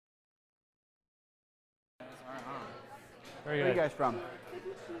Very Where are you good. guys from?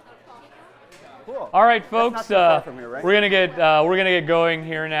 Cool. All right, That's folks. not so far from here, right? We're gonna get going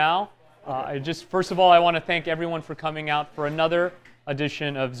here now. First of all, I want to thank everyone for coming out for another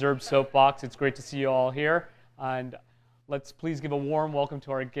edition of Zurb Soapbox. It's great to see you all here, and let's please give a warm welcome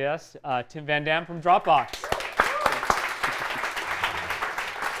to our guest, Tim Van Dam from Dropbox.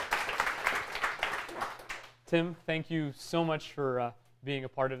 Tim, thank you so much for being a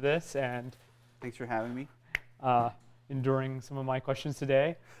part of this and Thanks for having me. enduring some of my questions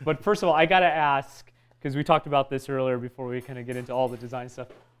today. But first of all, I got to ask, because we talked about this earlier before we kind of get into all the design stuff,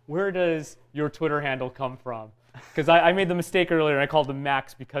 where does your Twitter handle come from? Because I made the mistake earlier and I called him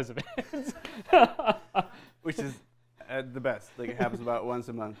Max because of it. Which is the best. Like, it happens about once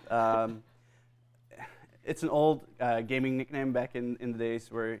a month. It's an old gaming nickname back in the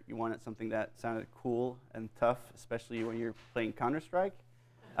days where you wanted something that sounded cool and tough, especially when you're playing Counter-Strike.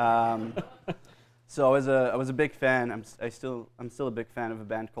 So I was a big fan. I'm still a big fan of a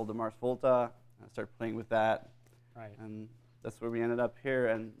band called the Mars Volta. I started playing with that, Right. and that's where we ended up here.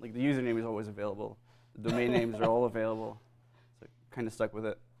 And like, the username is always available. The domain names are all available. So I kind of stuck with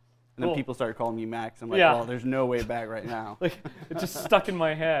it. And Cool. then people started calling me Max. I'm like, Yeah. well, there's no way back right now. Like, it just stuck in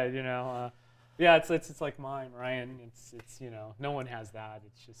my head, you know. Yeah, it's like mine, Ryan. It's no one has that.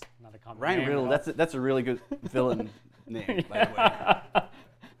 It's just not a common Ryan name. Riddle, that's a really good villain name, by the way.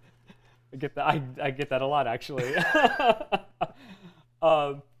 I get that. I get that a lot, actually.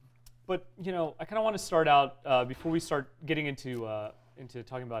 But I kind of want to start out before we start getting into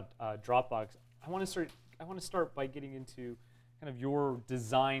talking about Dropbox. I want to start by getting into kind of your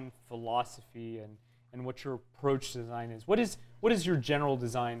design philosophy and what your approach to design is. What is your general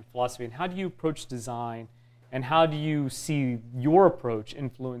design philosophy, and how do you approach design, and how do you see your approach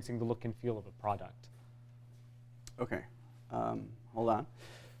influencing the look and feel of a product? Okay, hold on.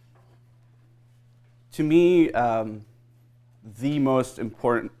 To me, the most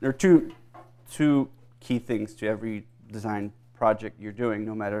important, there are two key things to every design project you're doing,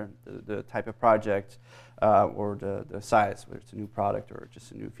 no matter the type of project or the size, whether it's a new product or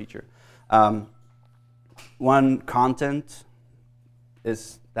just a new feature. One, content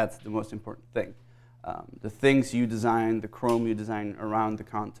that's the most important thing. The things you design, the Chrome you design around the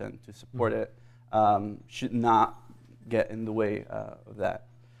content to support it, should not get in the way of that.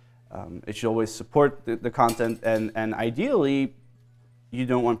 It should always support the content, and ideally, you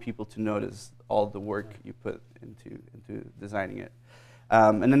don't want people to notice all the work you put into designing it.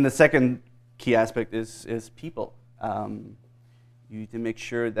 And then the second key aspect is people. You need to make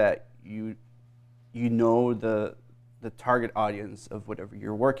sure that you know the target audience of whatever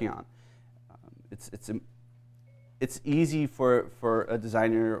you're working on. It's easy for a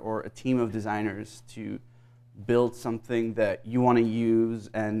designer or a team of designers to build something that you want to use,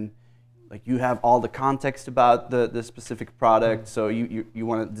 and like, you have all the context about the specific product, so you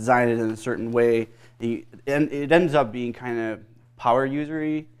want to design it in a certain way, and it ends up being kind of power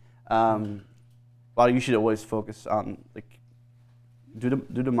usery. While you should always focus on, like, do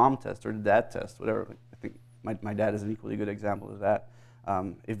the mom test or the dad test, whatever. Like, I think my dad is an equally good example of that.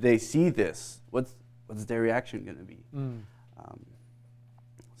 If they see this, what's their reaction going to be?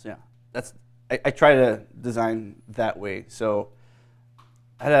 So yeah, I try to design that way. So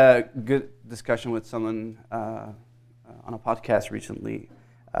I had a good discussion with someone on a podcast recently,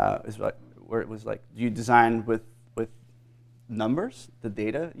 where it was like, do you design with numbers, the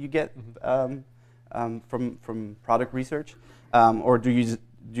data you get from product research, or do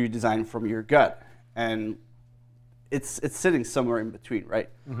you design from your gut? And it's sitting somewhere in between, right?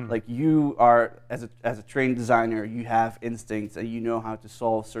 Like, you are, as a trained designer, you have instincts and you know how to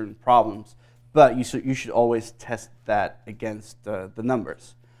solve certain problems, but you should always test that against the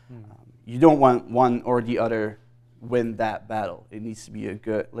numbers. You don't want one or the other win that battle. It needs to be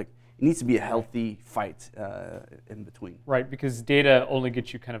a healthy fight in between. Right, because data only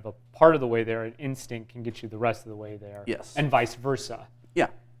gets you kind of a part of the way there, and instinct can get you the rest of the way there. Yes. And vice versa. Yeah.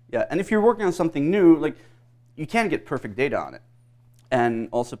 And if you're working on something new, like, you can't get perfect data on it. And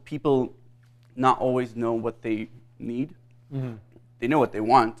also, people not always know what they need. They know what they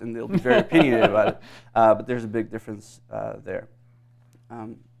want, and they'll be very opinionated about it. But there's a big difference there.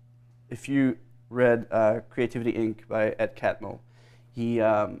 If you read Creativity Inc. by Ed Catmull, he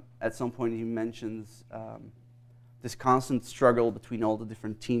at some point he mentions this constant struggle between all the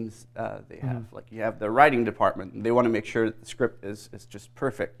different teams they have. Like, you have the writing department, and they want to make sure that the script is just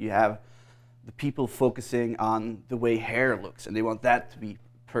perfect. You have the people focusing on the way hair looks, and they want that to be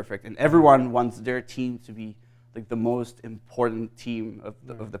perfect. And everyone wants their team to be like the most important team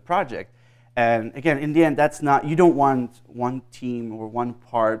of the project. And again, in the end, you don't want one team or one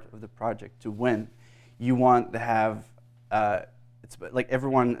part of the project to win. You want to have it's like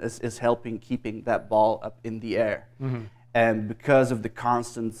everyone is helping keeping that ball up in the air. Mm-hmm. And because of the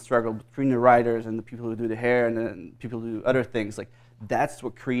constant struggle between the writers and the people who do the hair and then people who do other things, like that's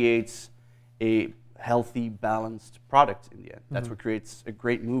what creates a healthy, balanced product in the end. That's what creates a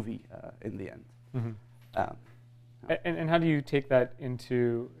great movie in the end. And how do you take that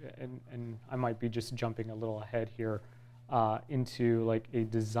into, and I might be just jumping a little ahead here, into like a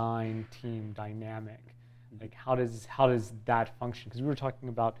design team dynamic? Like how does that function? Because we were talking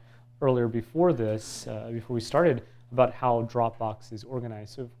about earlier before this, before we started, about how Dropbox is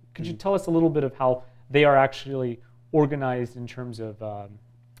organized. So could you tell us a little bit of how they are actually organized in terms of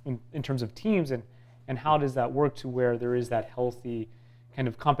in terms of teams, and how does that work to where there is that healthy kind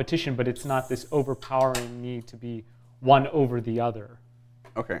of competition, but it's not this overpowering need to be one over the other?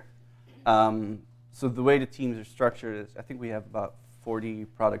 Okay. So the way the teams are structured is, I think we have about 40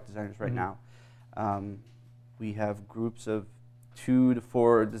 product designers right now. We have groups of 2 to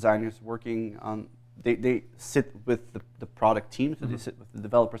 4 designers working on, they sit with the product team, so they sit with the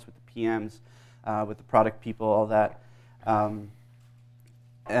developers, with the PMs, with the product people, all that.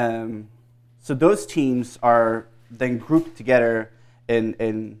 So those teams are then grouped together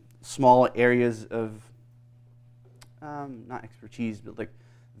in small areas of, not expertise, but like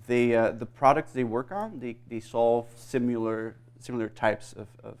the products they work on, they solve similar types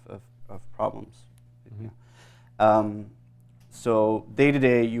of problems. So day to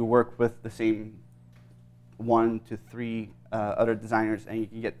day, you work with the same 1 to 3 other designers, and you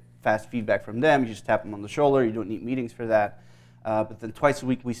can get fast feedback from them. You just tap them on the shoulder. You don't need meetings for that. But then twice a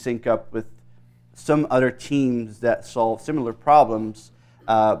week, we sync up with some other teams that solve similar problems,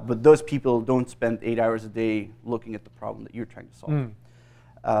 but those people don't spend 8 hours a day looking at the problem that you're trying to solve.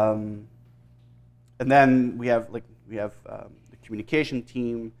 And then we have the communication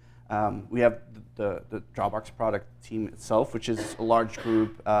team. We have the Dropbox product team itself, which is a large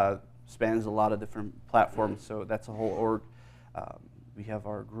group, spans a lot of different platforms. So that's a whole org. We have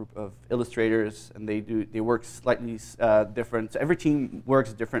our group of illustrators, and they work slightly different. So every team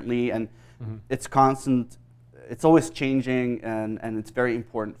works differently, and it's constant. It's always changing, and it's very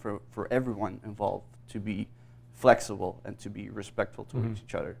important for everyone involved to be flexible and to be respectful towards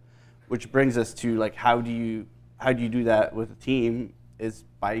each other. Which brings us to like how do you do that with a team? Is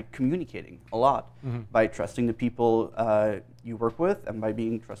by communicating a lot, by trusting the people you work with, and by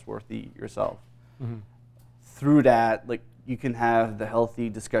being trustworthy yourself. Through that, like you can have the healthy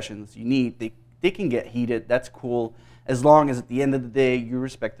discussions you need. They can get heated. That's cool, as long as at the end of the day you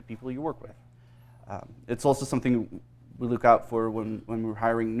respect the people you work with. It's also something we look out for when we're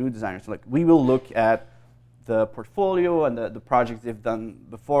hiring new designers. Like we will look at the portfolio and the projects they've done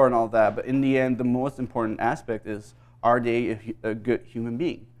before and all that. But in the end, the most important aspect is, are they a good human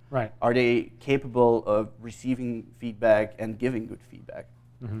being? Right. Are they capable of receiving feedback and giving good feedback,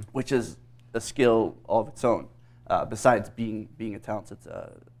 which is a skill of its own, besides being a talented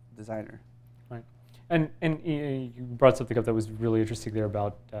designer. Right. And you brought something up that was really interesting there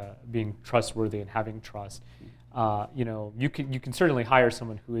about being trustworthy and having trust. You can certainly hire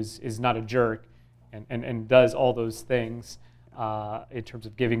someone who is not a jerk and does all those things in terms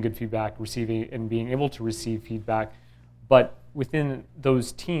of giving good feedback, receiving and being able to receive feedback. But within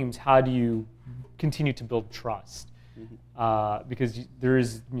those teams, how do you continue to build trust? Because there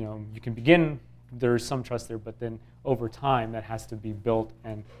is, you can begin, there's some trust there, but then over time that has to be built,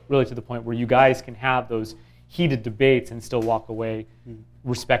 and really to the point where you guys can have those heated debates and still walk away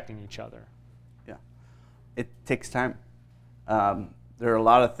respecting each other. Yeah, it takes time. There are a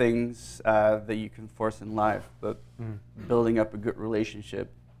lot of things that you can force in life, but building up a good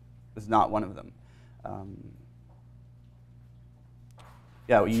relationship is not one of them.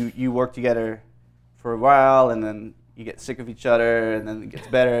 You work together for a while, and then you get sick of each other, and then it gets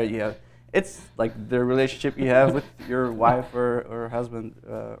better. It's like the relationship you have with your wife or husband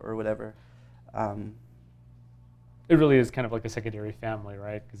or whatever. It really is kind of like a secondary family,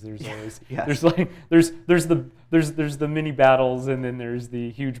 right? Because there's always there's the mini battles, and then there's the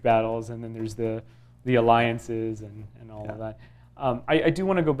huge battles, and then there's the alliances and all of that. I do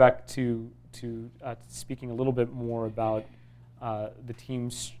want to go back to speaking a little bit more about the team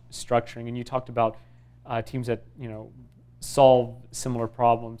structuring, and you talked about teams that solve similar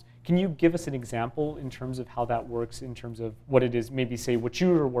problems. Can you give us an example in terms of how that works, in terms of what it is, maybe say what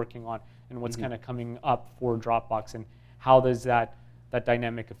you are working on and what's kind of coming up for Dropbox, and how does that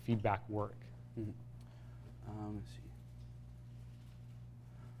dynamic of feedback work? Let's see.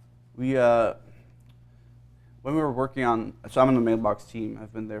 When we were working on, so I'm on the Mailbox team.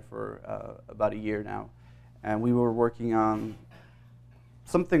 I've been there for about a year now, and we were working on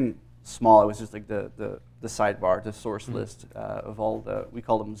something small. It was just like the sidebar, the source list of all we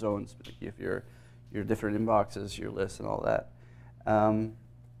call them zones, but if your different inboxes, your lists, and all that.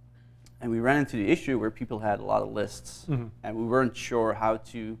 And we ran into the issue where people had a lot of lists, and we weren't sure how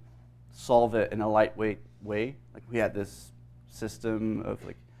to solve it in a lightweight way. Like we had this system of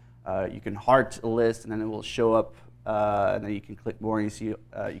like you can heart a list, and then it will show up, and then you can click more, and you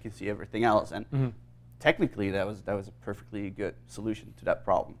can see everything else. And technically, that was a perfectly good solution to that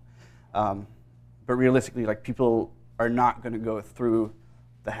problem. But realistically, like people are not going to go through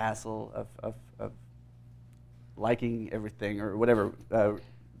the hassle of liking everything or whatever.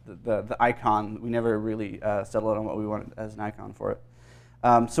 The icon, we never really settled on what we wanted as an icon for it.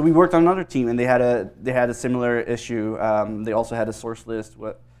 So we worked on another team, and they had a similar issue. They also had a source list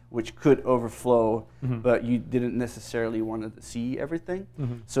which could overflow, but you didn't necessarily want to see everything.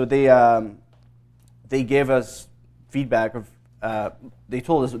 So they gave us feedback of. They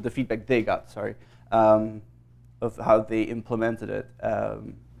told us the feedback they got. Sorry, of how they implemented it.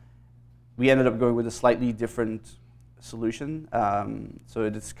 We ended up going with a slightly different solution. So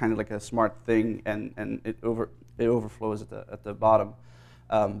it's kind of like a smart thing, and it overflows at the bottom.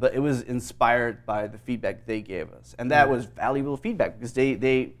 But it was inspired by the feedback they gave us, and that was valuable feedback because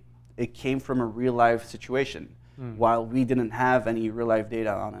it came from a real life situation, while we didn't have any real life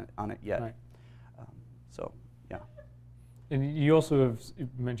data on it yet. Right. So yeah. And you also have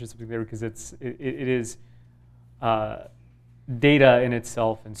mentioned something there because it is data in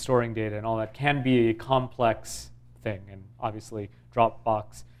itself, and storing data and all that can be a complex thing, and obviously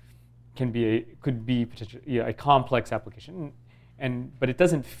Dropbox could be potentially a complex application, but it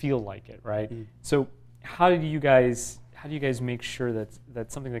doesn't feel like it, right? So how do you guys make sure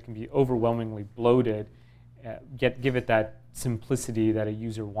that something that can be overwhelmingly bloated give it that simplicity that a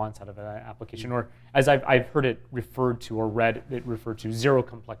user wants out of an application, or as I've heard it referred to or read it referred to, zero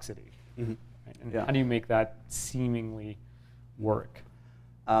complexity? Right? And how do you make that seemingly work?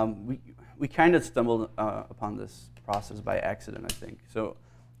 We kind of stumbled upon this process by accident, I think. So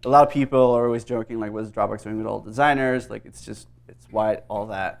a lot of people are always joking, like, what's Dropbox doing with all designers? Like, it's why all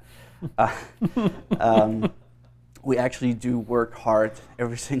that. We actually do work hard,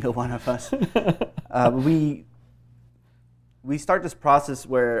 every single one of us. We start this process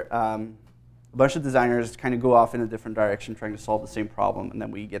where a bunch of designers kind of go off in a different direction trying to solve the same problem, and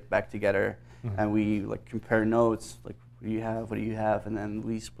then we get back together and we like compare notes, like, what do you have, and then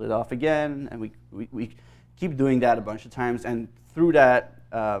we split off again, and we keep doing that a bunch of times, and through that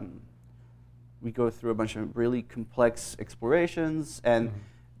we go through a bunch of really complex explorations, and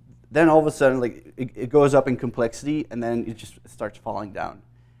then all of a sudden, like, it goes up in complexity, and then it starts falling down.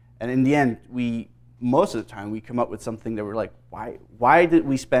 And in the end, most of the time, we come up with something that we're like, why did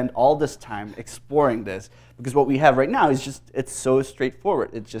we spend all this time exploring this? Because what we have right now is it's so straightforward.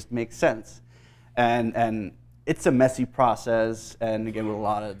 It just makes sense. And it's a messy process, and again, with a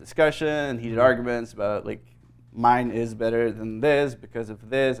lot of discussion and heated arguments about, like, mine is better than this because of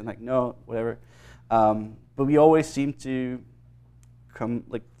this, and like, no, whatever. But we always seem to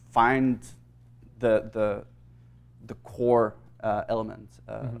find the core element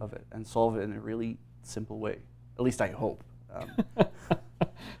of it and solve it in a really simple way. At least I hope.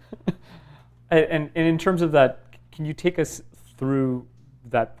 And in terms of that, can you take us through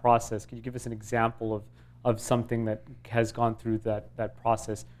that process? Can you give us an example of something that has gone through that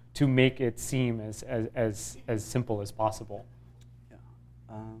process to make it seem as simple as possible? Yeah.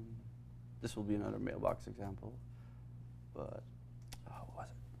 This will be another mailbox example, but what was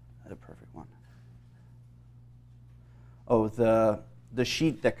it? I had a perfect one. Oh, the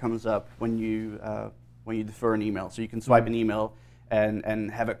sheet that comes up when you defer an email. So you can swipe an email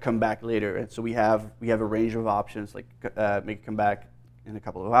and have it come back later. And so we have a range of options, like make it come back in a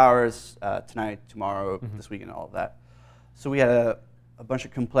couple of hours, tonight, tomorrow, this week, and all of that. So we had a bunch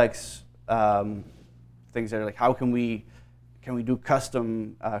of complex things that are like, how can we do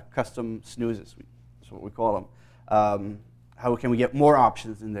custom snoozes? That's what we call them. How can we get more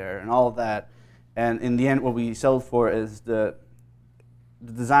options in there and all of that? And in the end, what we settled for is the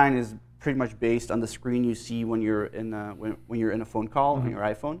design is pretty much based on the screen you see when you're in a phone call on your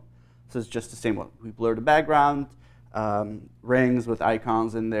iPhone. So it's just the same one. We blur the background, rings with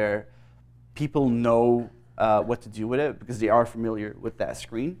icons in there. People know what to do with it because they are familiar with that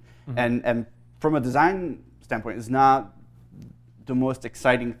screen. And from a design standpoint, it's not the most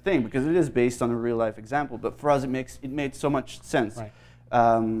exciting thing because it is based on a real life example. But for us, it made so much sense,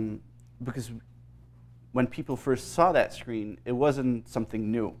 right. Because when people first saw that screen, it wasn't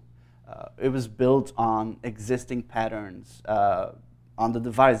something new. It was built on existing patterns on the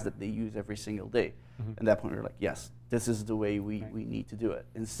device that they use every single day. At that point, we were like, yes, this is the way we need to do it.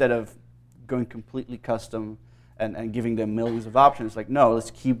 Instead of going completely custom and giving them millions of options, like, no,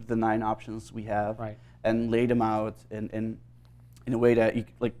 let's keep the 9 options we have and lay them out in a way that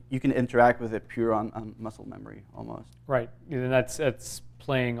you can interact with it pure on muscle memory almost. Right, and that's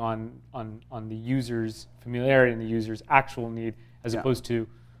playing on the user's familiarity and the user's actual need, as opposed to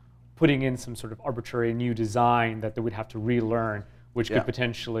putting in some sort of arbitrary new design that they would have to relearn, which could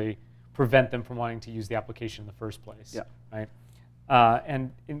potentially prevent them from wanting to use the application in the first place. Yeah. Right.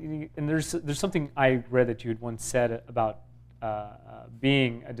 And there's something I read that you had once said about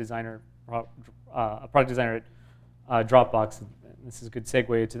being a designer, a product designer at Dropbox. And this is a good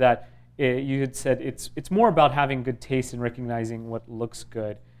segue to that. You had said it's more about having good taste and recognizing what looks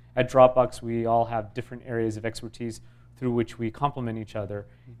good. At Dropbox, we all have different areas of expertise through which we complement each other.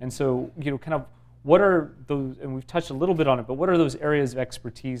 And so, kind of what are those, and we've touched a little bit on it, but what are those areas of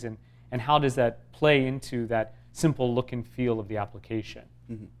expertise, and how does that play into that simple look and feel of the application?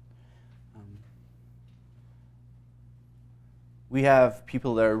 Mm-hmm. We have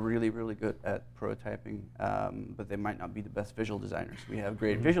people that are really, really good at prototyping, but they might not be the best visual designers. We have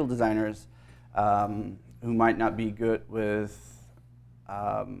great visual designers who might not be good with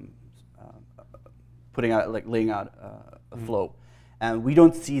putting out, like laying out a flow, and we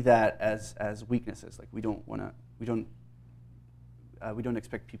don't see that as weaknesses. Like we don't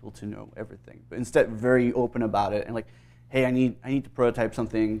expect people to know everything, but instead very open about it and like, hey, I need to prototype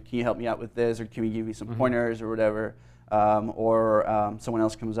something. Can you help me out with this, or can you give me some pointers or whatever? Someone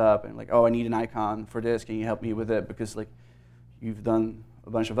else comes up and like, oh, I need an icon for this. Can you help me with it? Because like, you've done a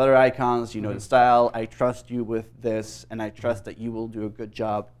bunch of other icons. You know the style. I trust you with this, and I trust that you will do a good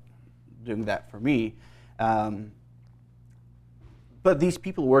job doing that for me. But these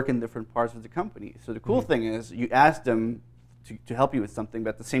people work in different parts of the company. So the cool thing is you ask them to help you with something, but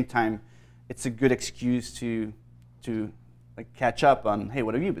at the same time, it's a good excuse to like catch up on, hey,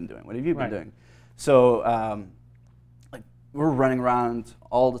 what have you been doing? What have you been doing? So like we're running around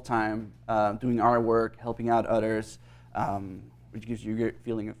all the time, doing our work, helping out others, which gives you a great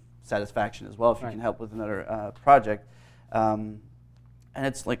feeling of satisfaction as well if you can help with another project. And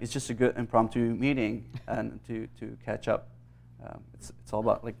it's just a good impromptu meeting and to catch up. It's all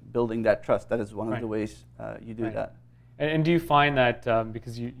about like building that trust. That is one of the ways you do that. And do you find that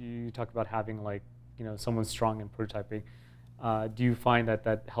because you talk about having like someone strong in prototyping, do you find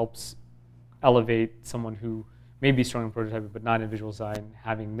that helps elevate someone who may be strong in prototyping but not in visual design,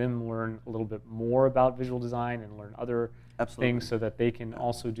 having them learn a little bit more about visual design and learn other things so that they can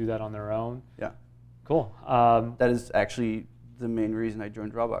also do that on their own? Yeah. Cool. That is actually the main reason I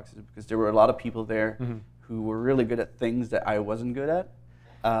joined Dropbox, is because there were a lot of people there who were really good at things that I wasn't good at,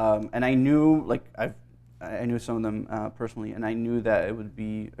 and I knew I knew some of them personally, and I knew that it would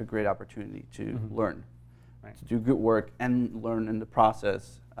be a great opportunity to learn, to do good work and learn in the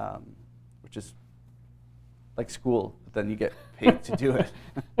process, which is like school, but then you get paid to do it.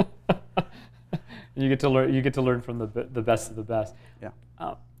 You get to learn from the best of the best.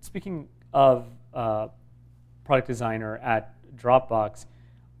 Yeah. Speaking of product designer at Dropbox,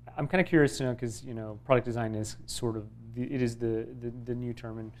 I'm kind of curious to know, because product design is sort of the new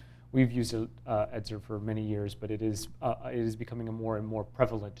term, and we've used it at Zurb for many years, but it is becoming a more and more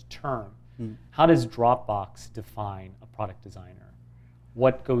prevalent term. How does Dropbox define a product designer?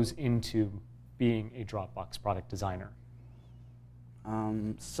 What goes into being a Dropbox product designer?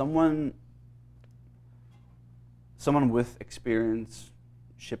 Someone with experience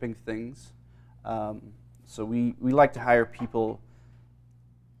shipping things. So we like to hire people.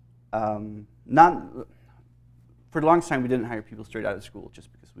 Not for the longest time, we didn't hire people straight out of school,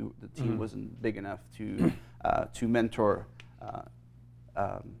 just because the team wasn't big enough to mentor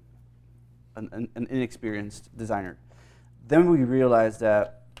an inexperienced designer. Then we realized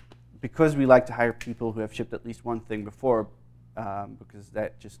that because we like to hire people who have shipped at least one thing before, because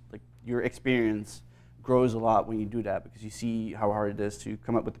that just like your experience grows a lot when you do that, because you see how hard it is to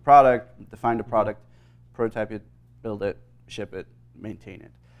come up with the product, define the product, prototype it, build it, ship it, maintain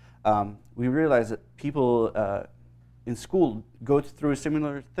it. We realized that people in school go through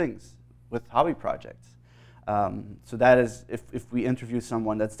similar things with hobby projects. So that is, if we interview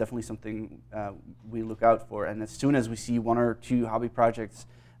someone, that's definitely something we look out for. And as soon as we see 1 or 2 hobby projects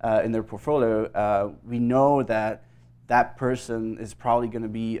in their portfolio, we know that that person is probably going to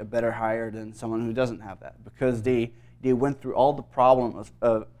be a better hire than someone who doesn't have that, because they went through all the problems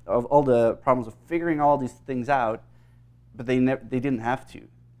of figuring all these things out, but they didn't have to.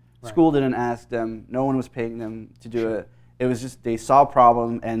 School didn't ask them. No one was paying them to do it. It was just they saw a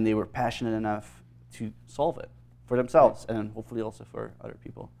problem and they were passionate enough to solve it for themselves and hopefully also for other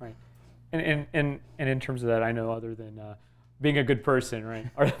people. Right. And in terms of that, I know other than being a good person, right?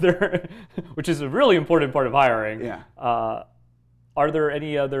 Are there, which is a really important part of hiring. Yeah. Are there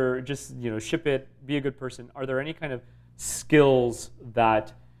any other, just ship it, be a good person? Are there any kind of skills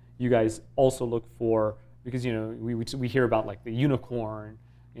that you guys also look for? Because we hear about like the unicorn,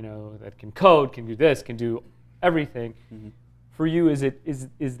 that can code, can do this, can do everything. Mm-hmm. For you, is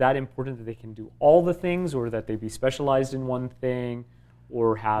that important that they can do all the things, or that they be specialized in one thing,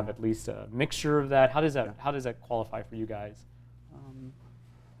 or have at least a mixture of that? How does that qualify for you guys?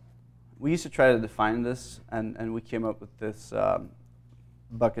 We used to try to define this, and we came up with this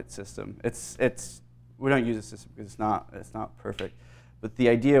bucket system. We don't use a system because it's not perfect, but the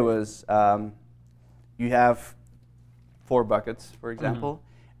idea was you have 4 buckets, for example. Mm-hmm.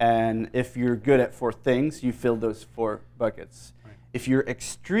 And if you're good at 4 things, you fill those 4 buckets. Right. If you're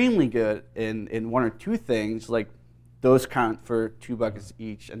extremely good in 1 or 2 things, like those count for 2 buckets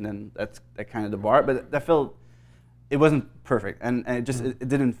each, and then that's kind of the bar. But it wasn't perfect, and it just it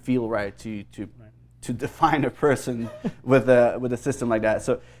didn't feel right to define a person with a system like that.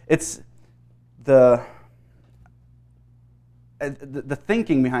 So it's the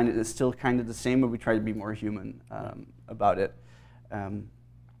thinking behind it is still kind of the same, but we try to be more human about it.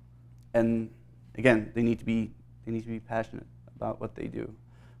 And again, they need to be passionate about what they do,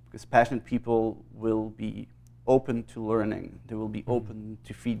 because passionate people will be open to learning. They will be open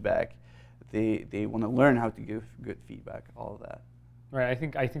to feedback. They want to learn how to give good feedback. All of that. Right. I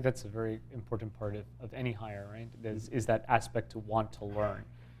think that's a very important part of any hire. Right. Is that aspect to want to learn,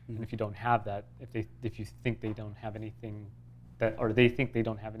 and if you don't have that, if you think they don't have anything or they think they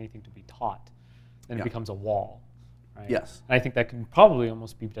don't have anything to be taught, then it becomes a wall. Right? Yes. And I think that can probably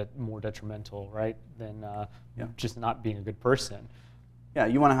almost be more detrimental, right, than just not being a good person. Yeah,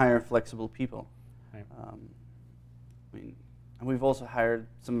 you want to hire flexible people. Right. And we've also hired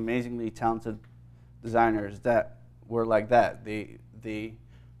some amazingly talented designers that were like that. They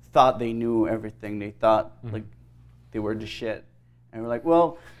thought they knew everything. They thought like they were the shit. And we're like,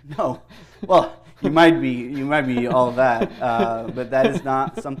 well, no. Well, you might be all that, but that is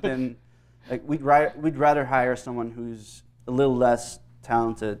not something. Like we'd rather hire someone who's a little less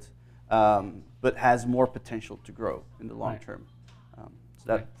talented, but has more potential to grow in the long term. So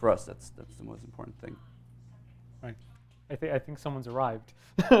that for us, that's the most important thing. Right. I think someone's arrived.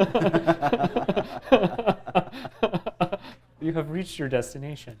 You have reached your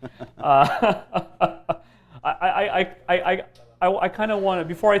destination. I kind of want to,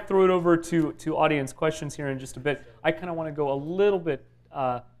 before I throw it over to audience questions here in just a bit, I kind of want to go a little bit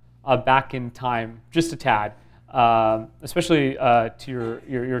back in time, just a tad, especially to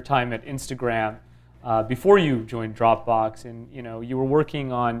your time at Instagram before you joined Dropbox, and you were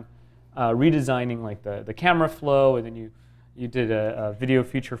working on redesigning like the camera flow, and then you did a video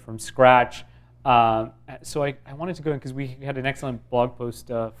feature from scratch. So I wanted to go in because we had an excellent blog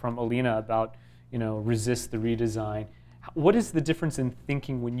post from Alina about resist the redesign. What is the difference in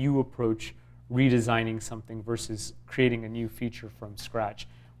thinking when you approach redesigning something versus creating a new feature from scratch?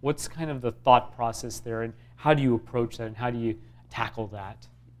 What's kind of the thought process there, and how do you approach that, and how do you tackle that?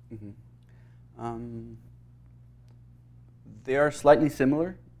 Mm-hmm. They are slightly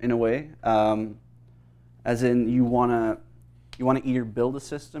similar in a way, as in you want to either build a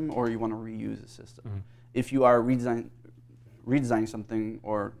system or you want to reuse a system. Mm-hmm. If you are redesigning something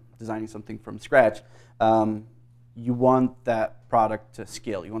or designing something from scratch, you want that product to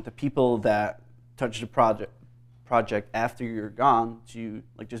scale. You want the people that touch the project after you're gone to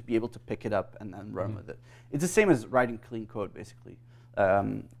just be able to pick it up and then run with it. It's the same as writing clean code, basically.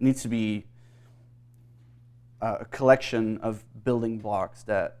 It needs to be a collection of building blocks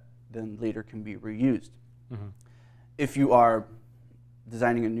that then later can be reused. Mm-hmm. If you are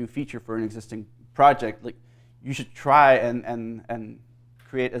designing a new feature for an existing project, you should try and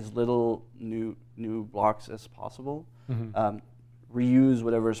create as little new blocks as possible. Mm-hmm. Reuse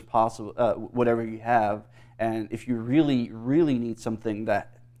whatever is possible, whatever you have. And if you really, really need something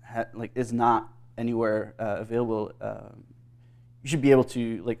that is not anywhere available, you should be able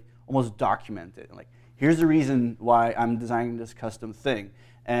to almost document it. Here's the reason why I'm designing this custom thing,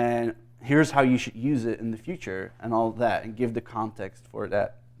 and here's how you should use it in the future, and all of that, and give the context for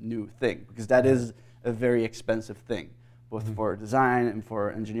that new thing, because that is a very expensive thing, both for design and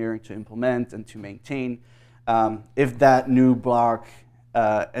for engineering to implement and to maintain. If that new block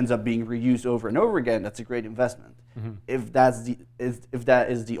ends up being reused over and over again, that's a great investment. Mm-hmm. If that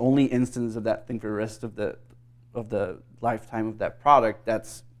is the only instance of that thing for the rest of the lifetime of that product,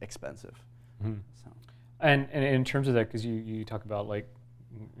 that's expensive. Mm-hmm. So. And in terms of that, because you talk about and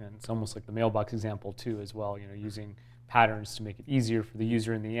it's almost like the mailbox example too as well, using patterns to make it easier for the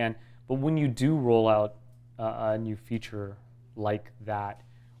user in the end. But when you do roll out a new feature like that,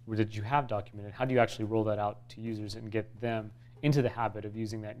 or that you have documented, how do you actually roll that out to users and get them into the habit of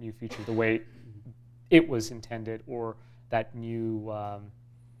using that new feature the way it was intended, or that new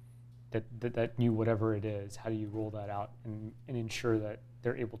that new whatever it is? How do you roll that out and ensure that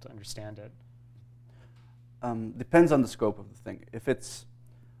they're able to understand it? Depends on the scope of the thing. If it's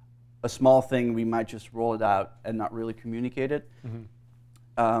a small thing, we might just roll it out and not really communicate it. Mm-hmm.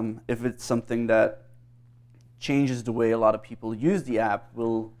 If it's something that changes the way a lot of people use the app,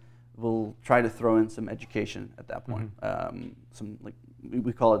 we'll try to throw in some education at that point. Mm-hmm. Some, like,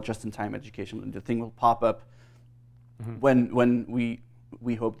 we call it just-in-time education. The thing will pop up mm-hmm. when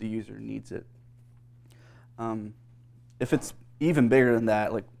we hope the user needs it. If it's even bigger than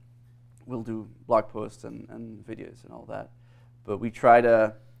that, like, we'll do blog posts and videos and all that. But we try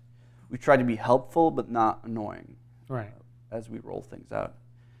to be helpful but not annoying, right, as we roll things out.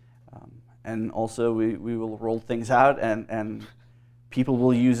 And also we will roll things out and people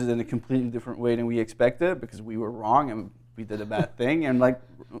will use it in a completely different way than we expected because we were wrong and we did a bad thing, and like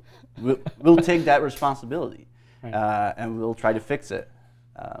we'll take that responsibility, right. And we'll try to fix it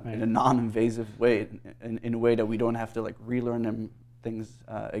Right. in a non-invasive way, in a way that we don't have to like relearn them things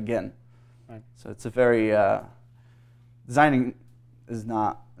again. Right. So it's a very designing is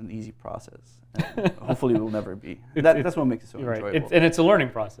not an easy process. Hopefully, it will never be. That's what makes it so right. enjoyable. It's a learning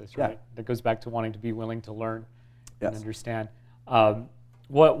process, right? Yeah. That goes back to wanting to be willing to learn and Yes. understand.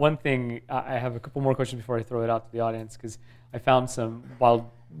 One thing, I have a couple more questions before I throw it out to the audience, because I found some,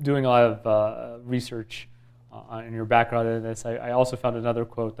 while doing a lot of research in your background in this, I also found another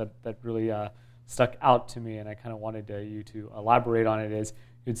quote that really stuck out to me, and I kind of wanted you to elaborate on it. Is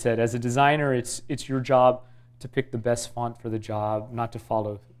it said, as a designer, it's your job to pick the best font for the job, not to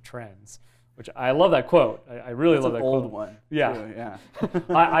follow trends. Which I love that quote. I really love that quote. It's an old one. Yeah. Too, yeah.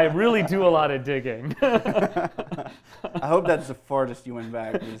 I really do a lot of digging. I hope that's the farthest you went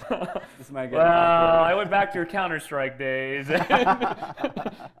back. This might get Well, awkward. I went back to your Counter-Strike days.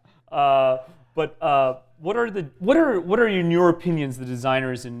 But what are in your opinions the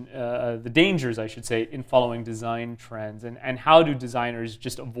designers and the dangers, I should say, in following design trends, and how do designers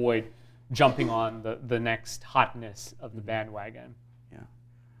just avoid jumping on the next hotness of the bandwagon? Yeah.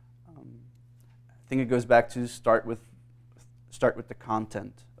 I think it goes back to start with the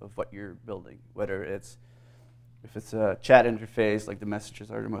content of what you're building. Whether if it's a chat interface, like the messages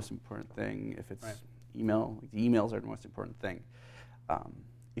are the most important thing. If it's right. email, like the emails are the most important thing.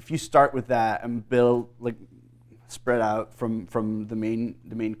 If you start with that and build, like, spread out from the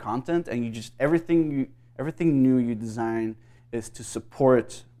main content, and you just everything new you design is to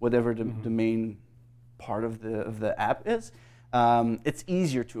support whatever the main part of the app is, it's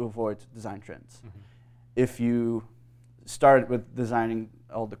easier to avoid design trends. Mm-hmm. If you start with designing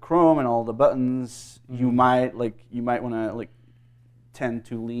all the Chrome and all the buttons, you might want to tend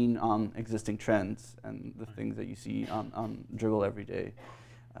to lean on existing trends and the things that you see on Dribble every day.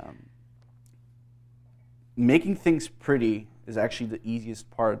 Making things pretty is actually the easiest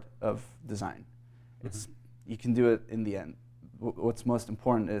part of design. You can do it in the end. What's most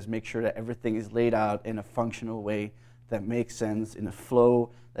important is make sure that everything is laid out in a functional way that makes sense, in a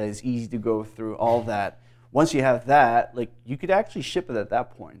flow that is easy to go through, all that. Once you have that, you could actually ship it at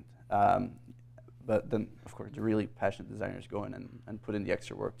that point. But then, of course, the really passionate designers go in and put in the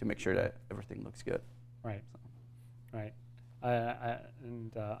extra work to make sure that everything looks good. Right, right.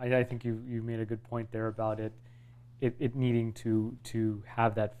 I think you made a good point there about it needing to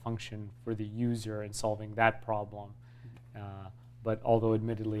have that function for the user and solving that problem. But although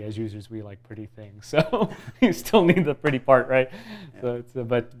admittedly, as users, we like pretty things, so you still need the pretty part, right? Yeah. So,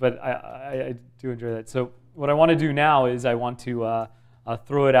 but I do enjoy that. So what I want to do now is I want to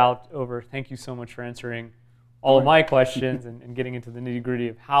throw it out over. Thank you so much for answering all of my questions and getting into the nitty-gritty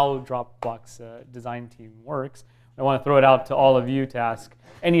of how Dropbox design team works. I want to throw it out to all of you to ask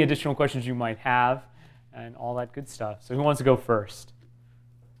any additional questions you might have and all that good stuff. So who wants to go first?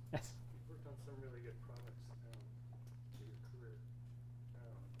 Yes. You've worked on some really good products in your career,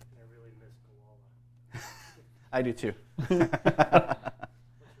 and I really miss Koala. I do too. What's your favorite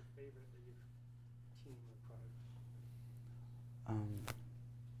that you've team or product?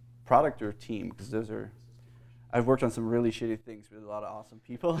 Product or team? Because I've worked on some really shitty things with a lot of awesome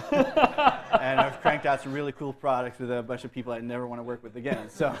people, and I've cranked out some really cool products with a bunch of people I never want to work with again.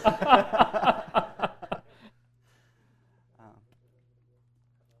 So,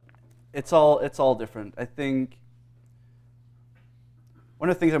 it's all different. I think one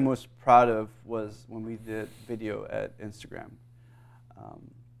of the things I'm most proud of was when we did video at Instagram.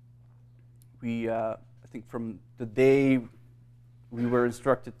 I think from the day we were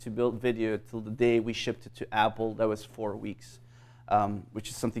instructed to build video till the day we shipped it to Apple. That was 4 weeks, which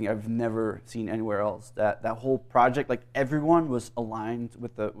is something I've never seen anywhere else. That whole project, like everyone was aligned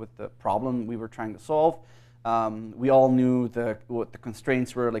with the problem we were trying to solve. We all knew what the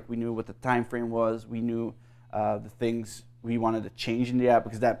constraints were. Like we knew what the time frame was. We knew the things we wanted to change in the app,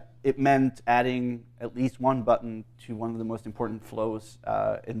 because it meant adding at least one button to one of the most important flows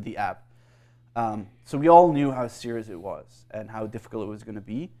in the app. So we all knew how serious it was and how difficult it was going to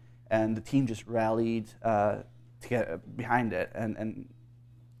be, and the team just rallied to get behind it. And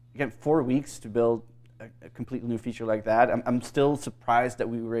again, 4 weeks to build a completely new feature like that. I'm still surprised that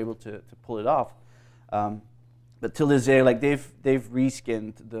we were able to pull it off. But till this day, like they've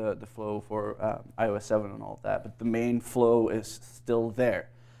reskinned the flow for iOS 7 and all of that, but the main flow is still there.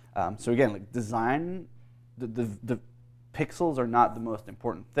 So again, like design, the pixels are not the most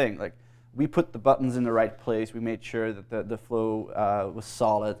important thing. Like we put the buttons in the right place. We made sure that the flow was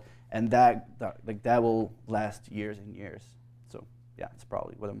solid, and that will last years and years. So yeah, it's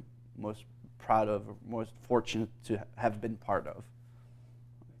probably what I'm most proud of, or most fortunate to have been part of.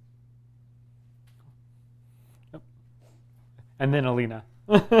 And then Alina.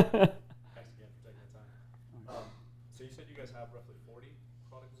 Thanks again for taking the time. So you said you guys have roughly 40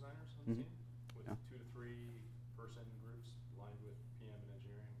 product designers on the team, with 2 to 3 person groups aligned with PM and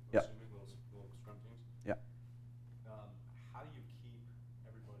engineering, assuming little scrum teams. Yeah. How do you keep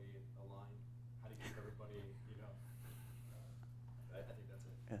everybody aligned? How do you keep everybody, I think that's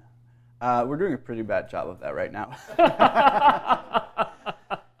it. Yeah. We're doing a pretty bad job of that right now.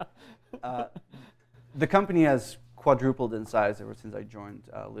 The company has quadrupled in size ever since I joined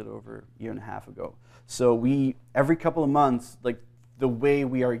a little over a year and a half ago. So every couple of months, like the way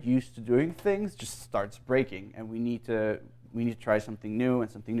we are used to doing things just starts breaking, and we need to try something new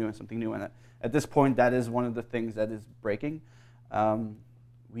and something new and something new. And at this point, that is one of the things that is breaking.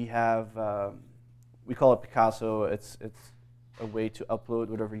 We call it Picasso. It's a way to upload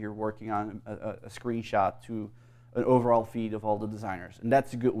whatever you're working on, a screenshot to an overall feed of all the designers, and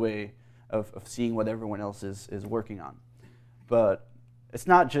that's a good way of seeing what everyone else is working on. But it's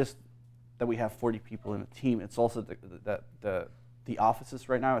not just that we have 40 people in a team, it's also the offices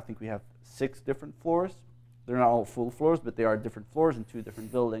right now. I think we have 6 different floors. They're not all full floors, but they are different floors in 2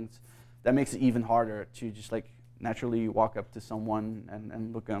 different buildings. That makes it even harder to just like naturally walk up to someone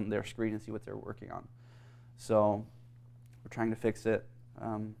and look on their screen and see what they're working on. So we're trying to fix it.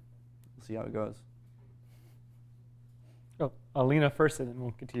 We'll see how it goes. Oh, Alina first, and then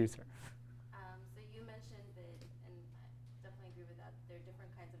we'll get to you, sir. So you mentioned that, and I definitely agree with that, there are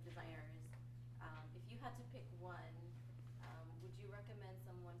different kinds of designers. If you had to pick one, would you recommend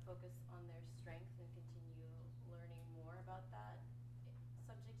someone focus on their strengths and continue learning more about that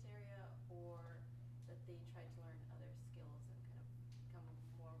subject area, or that they try to learn other skills and kind of become a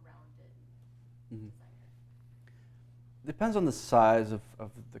more rounded designer? Depends on the size of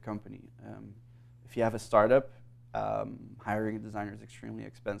the company. If you have a startup, hiring a designer is extremely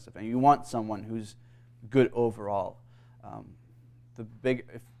expensive, and you want someone who's good overall.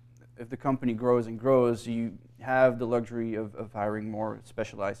 If the company grows and grows, you have the luxury of hiring more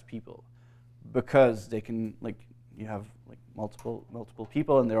specialized people, because they can you have multiple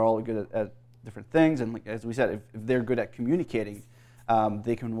people, and they're all good at different things. And as we said, if they're good at communicating,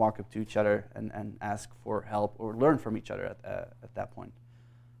 they can walk up to each other and ask for help or learn from each other at that point.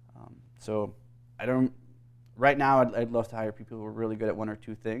 So right now, I'd love to hire people who are really good at 1 or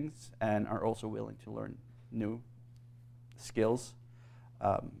 2 things and are also willing to learn new skills.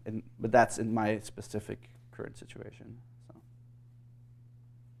 But that's in my specific current situation.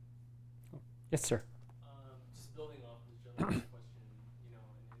 So. Yes, sir. Just building off of John's question, in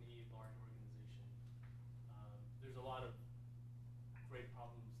any large organization, there's a lot of great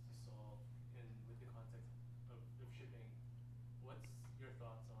problems to solve with the context of shipping. What's your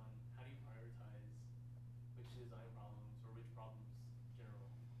thoughts on how do you prioritize which design problems or which problems in general?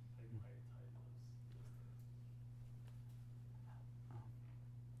 How do you prioritize those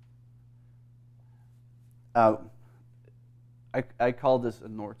things? I call this a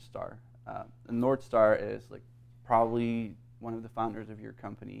North Star. A North Star is probably one of the founders of your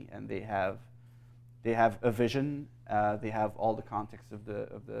company, and they have a vision. They have all the context of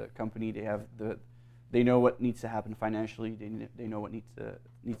the company. They know what needs to happen financially. They know what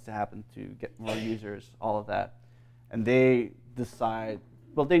needs to happen to get more users. All of that, and they decide.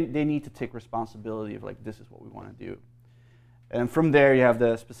 Well, they need to take responsibility of this is what we want to do, and from there you have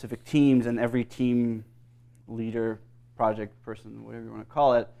the specific teams, and every team leader, project person, whatever you want to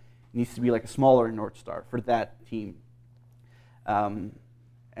call it, needs to be a smaller North Star for that team. And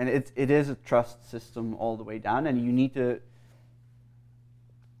it is a trust system all the way down, and you need to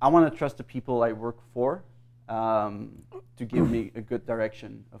I want to trust the people I work for to give me a good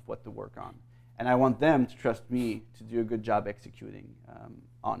direction of what to work on. And I want them to trust me to do a good job executing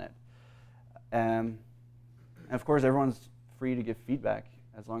on it. And of course, everyone's free to give feedback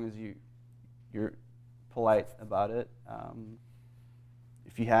as long as you're polite about it.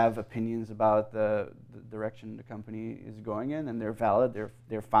 If you have opinions about the direction the company is going in and they're valid,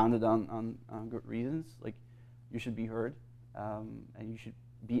 they're founded on good reasons, like, you should be heard, and you should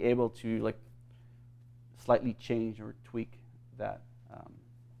be able to like slightly change or tweak that.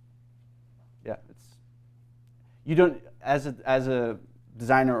 Yeah, you don't, as a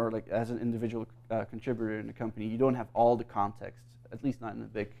designer or like as an individual contributor in a company, you don't have all the context, at least not in a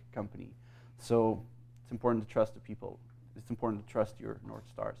big company. So it's important to trust the people. It's important to trust your North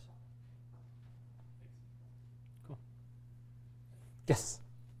Stars. Cool. Yes.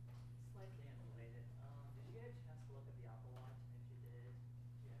 Slightly unrelated. Did you get a chance to look at the Apple Watch? And if you did,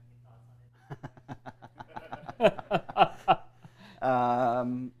 do you have any thoughts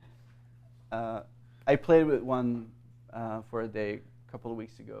on it? I played with one for a day a couple of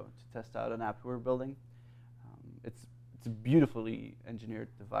weeks ago to test out an app we were building. It's a beautifully engineered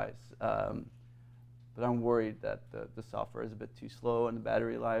device, but I'm worried that the software is a bit too slow and the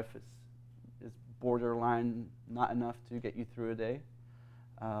battery life is borderline not enough to get you through a day.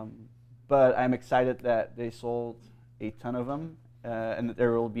 But I'm excited that they sold a ton of them and that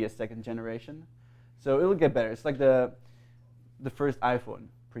there will be a second generation. So it'll get better. It's like the first iPhone,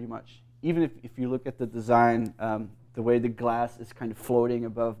 pretty much. Even if you look at the design, the way the glass is kind of floating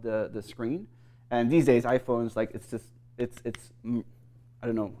above the screen. And these days, iPhones, like, it's I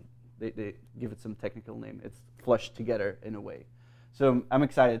don't know, they give it some technical name. It's flushed together in a way. So I'm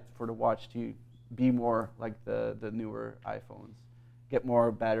excited for the watch to be more like the newer iPhones. Get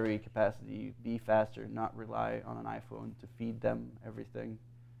more battery capacity, be faster, not rely on an iPhone to feed them everything.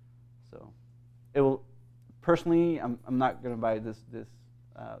 So it will, personally, I'm not going to buy the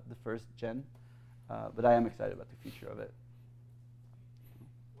first gen, but I am excited about the future of it.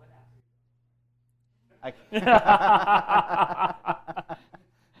 What app?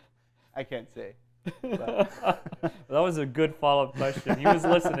 I can't say. Well, that was a good follow-up question. He was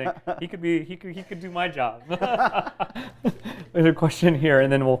listening. He could do my job. There's a question here,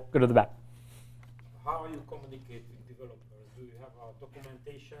 and then we'll go to the back. How you communicate with developers? Do you have a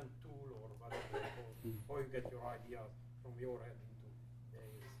documentation tool or whatever? How you get your ideas from your head into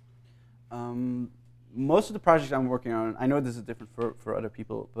theirs? Most of the projects I'm working on, I know this is different for other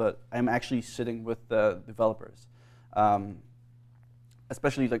people, but I'm actually sitting with the developers.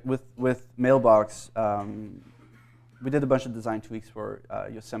 Especially like with Mailbox, we did a bunch of design tweaks for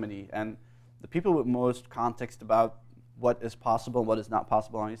Yosemite, and the people with most context about what is possible and what is not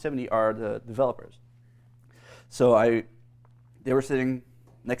possible on Yosemite are the developers. So they were sitting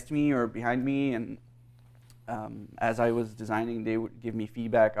next to me or behind me, and as I was designing, they would give me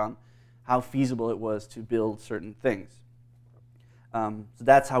feedback on how feasible it was to build certain things. So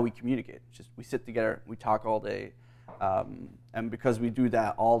that's how we communicate. Just we sit together, we talk all day. And because we do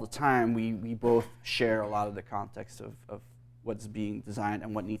that all the time, we both share a lot of the context of what's being designed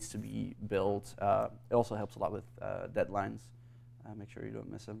and what needs to be built. It also helps a lot with deadlines. Make sure you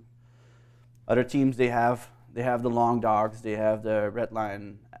don't miss them. Other teams, they have the long docs, they have the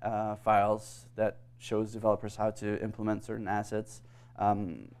redline files that shows developers how to implement certain assets.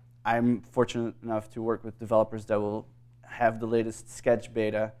 I'm fortunate enough to work with developers that will have the latest Sketch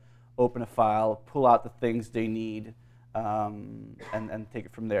beta, open a file, pull out the things they need, and take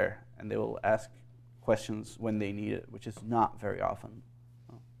it from there. And they will ask questions when they need it, which is not very often.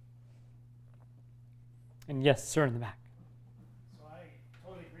 And yes, sir, in the back. So I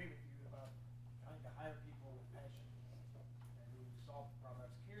totally agree with you about trying to hire people with passion and who solve problems.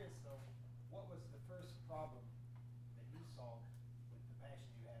 Curious though, what was the first problem that you solved with the passion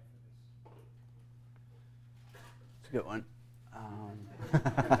you had for this? It's a good one.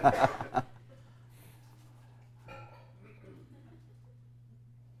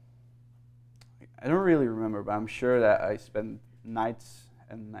 I don't really remember, but I'm sure that I spent nights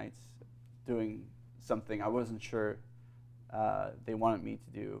and nights doing something I wasn't sure they wanted me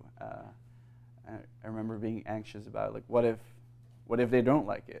to do. I remember being anxious about, like, what if they don't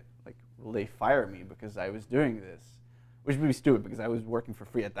like it? Like, will they fire me because I was doing this? Which would be stupid because I was working for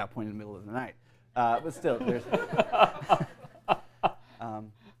free at that point in the middle of the night. But still, there's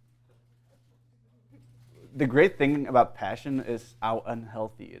the great thing about passion is how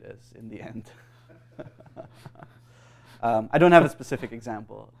unhealthy it is in the end. I don't have a specific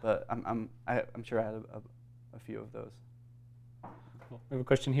example, but I'm sure I had a few of those. Cool. We have a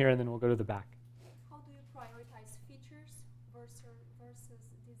question here, and then we'll go to the back. How do you prioritize features versus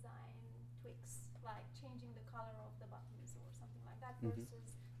design? Mhm.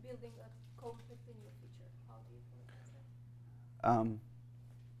 versus building a completely new feature? How do you feel about that?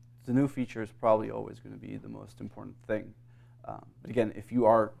 The new feature is probably always going to be the most important thing. But again, if you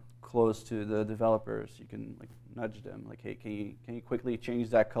are close to the developers, you can like nudge them, like, hey, can you quickly change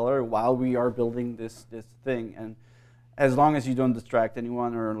that color while we are building this thing? And as long as you don't distract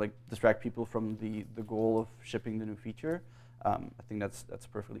anyone or like distract people from the goal of shipping the new feature, I think that's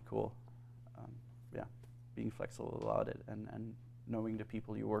perfectly cool. Yeah, being flexible about it and knowing the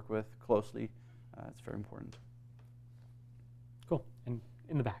people you work with closely, it's very important. Cool. And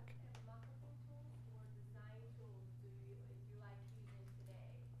in the back. Marketing tools or design tools do you like using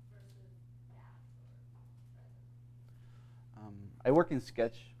today versus past or present? I work in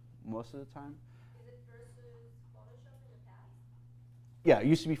Sketch most of the time. Is it versus Photoshop in the past? Yeah, it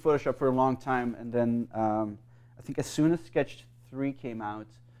used to be Photoshop for a long time, and then I think as soon as Sketch 3 came out,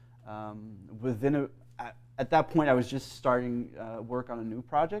 at that point I was just starting work on a new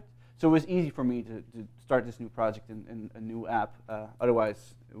project, so it was easy for me to start this new project in a new app.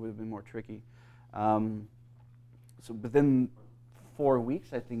 Otherwise, it would have been more tricky. So within 4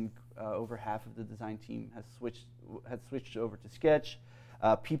 weeks, I think over half of the design team had switched over to Sketch.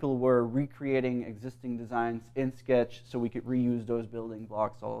 People were recreating existing designs in Sketch so we could reuse those building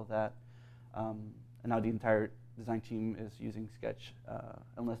blocks, all of that. And now the entire design team is using Sketch,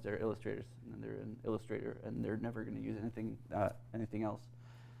 unless they're illustrators, and then they're in Illustrator, and they're never going to use anything else.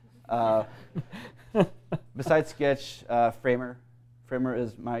 Besides Sketch, Framer. Framer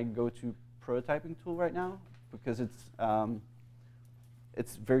is my go-to prototyping tool right now because it's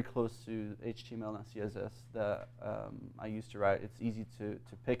very close to HTML and CSS that I used to write. It's easy to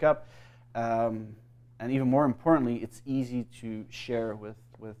pick up, and even more importantly, it's easy to share with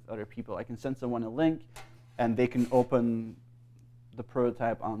other people. I can send someone a link, and they can open the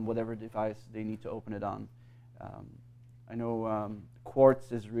prototype on whatever device they need to open it on. I know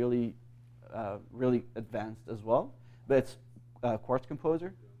Quartz is really advanced as well, but it's Quartz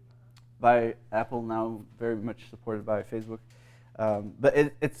Composer by Apple, now very much supported by Facebook. But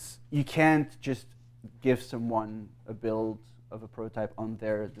you can't just give someone a build of a prototype on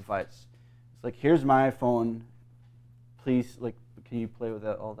their device. It's like, here's my phone, please, like, can you play with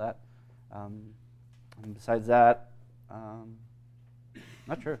all that? And besides that,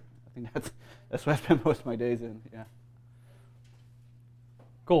 not sure. I think that's what I spend most of my days in. Yeah.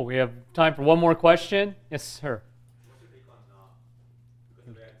 Cool. We have time for one more question. Yes, sir. What's your take on, because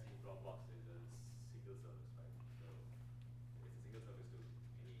the way I see Dropbox is a single service, right? So it's a single service to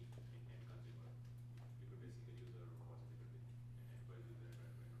any consumer. You could basically use a request, it could be enterprise user,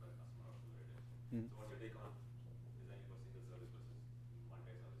 enterprise customer, or whoever it is. Mm. So what's your take on designing for single service versus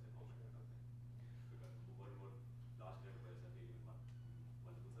multi-service approach kind of thing? Because more and more large enterprises are dealing with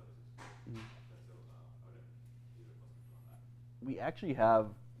multiple services. Mm. So I would use a perspective on that. We actually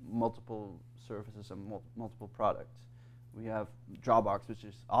have multiple services and multiple products. We have Dropbox, which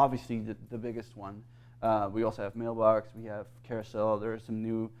is obviously the biggest one. We also have Mailbox. We have Carousel. There are some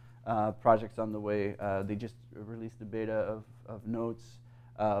new projects on the way. They just released the beta of Notes.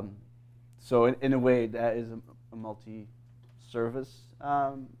 So in a way, that is a multi-service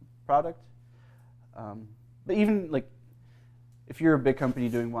product. But even like, if you're a big company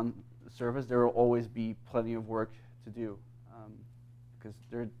doing one service, there will always be plenty of work to do because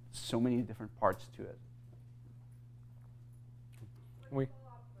there are so many different parts to it. We.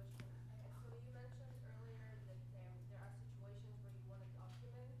 Follow-up question. So you mentioned earlier that there are situations where you want to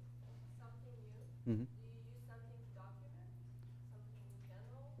document something new. Mm-hmm. Do you use something to document? Something in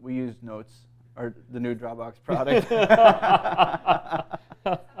general? We use Notes, or the new Dropbox product.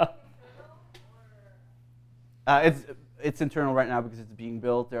 It's internal right now because it's being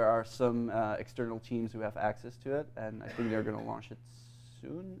built. There are some external teams who have access to it, and I think they're going to launch it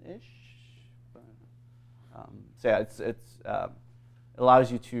soon-ish. So yeah, it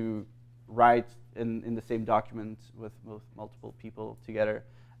allows you to write in the same document with multiple people together.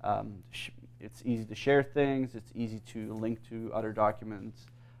 It's easy to share things. It's easy to link to other documents.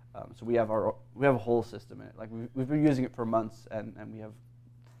 So we have a whole system in it. Like we've been using it for months, and we have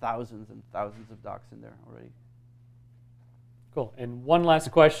thousands and thousands of docs in there already. Cool. And one last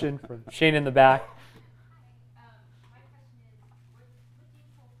question from Shane in the back. My question is, what do you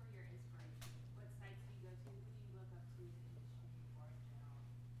pull for your inspiration? What sites do you go to? Who do you look up to in the industry or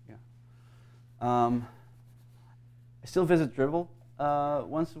in general? I still visit Dribbble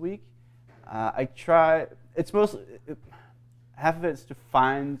once a week. I try. It's mostly half of it is to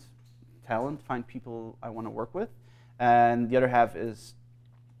find talent, find people I want to work with, and the other half is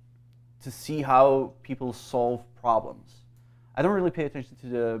to see how people solve problems. I don't really pay attention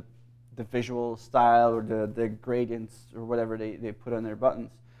to the the visual style or the gradients or whatever they put on their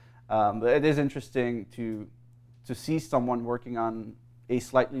buttons. But it is interesting to see someone working on a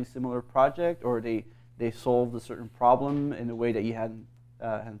slightly similar project, or they solved a certain problem in a way that you hadn't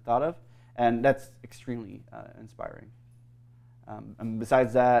thought of, and that's extremely inspiring. And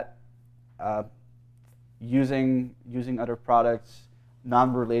besides that, using other products,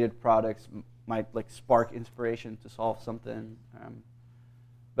 non-related products might like spark inspiration to solve something.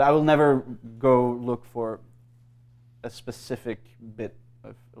 But I will never go look for a specific bit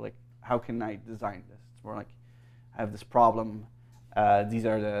of like, how can I design this? It's more like, I have this problem. These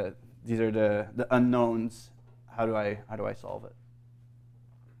are the unknowns. How do I solve it?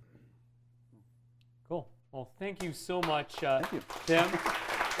 Cool. Well, thank you so much, Thank you. Tim,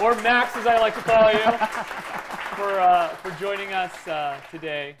 or Max, as I like to call you, for joining us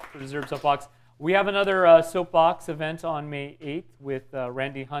today for the Zurb Soapbox. We have another Soapbox event on May 8th with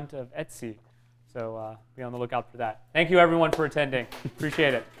Randy Hunt of Etsy. So be on the lookout for that. Thank you, everyone, for attending.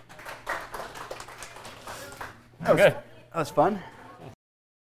 Appreciate it. That was fun.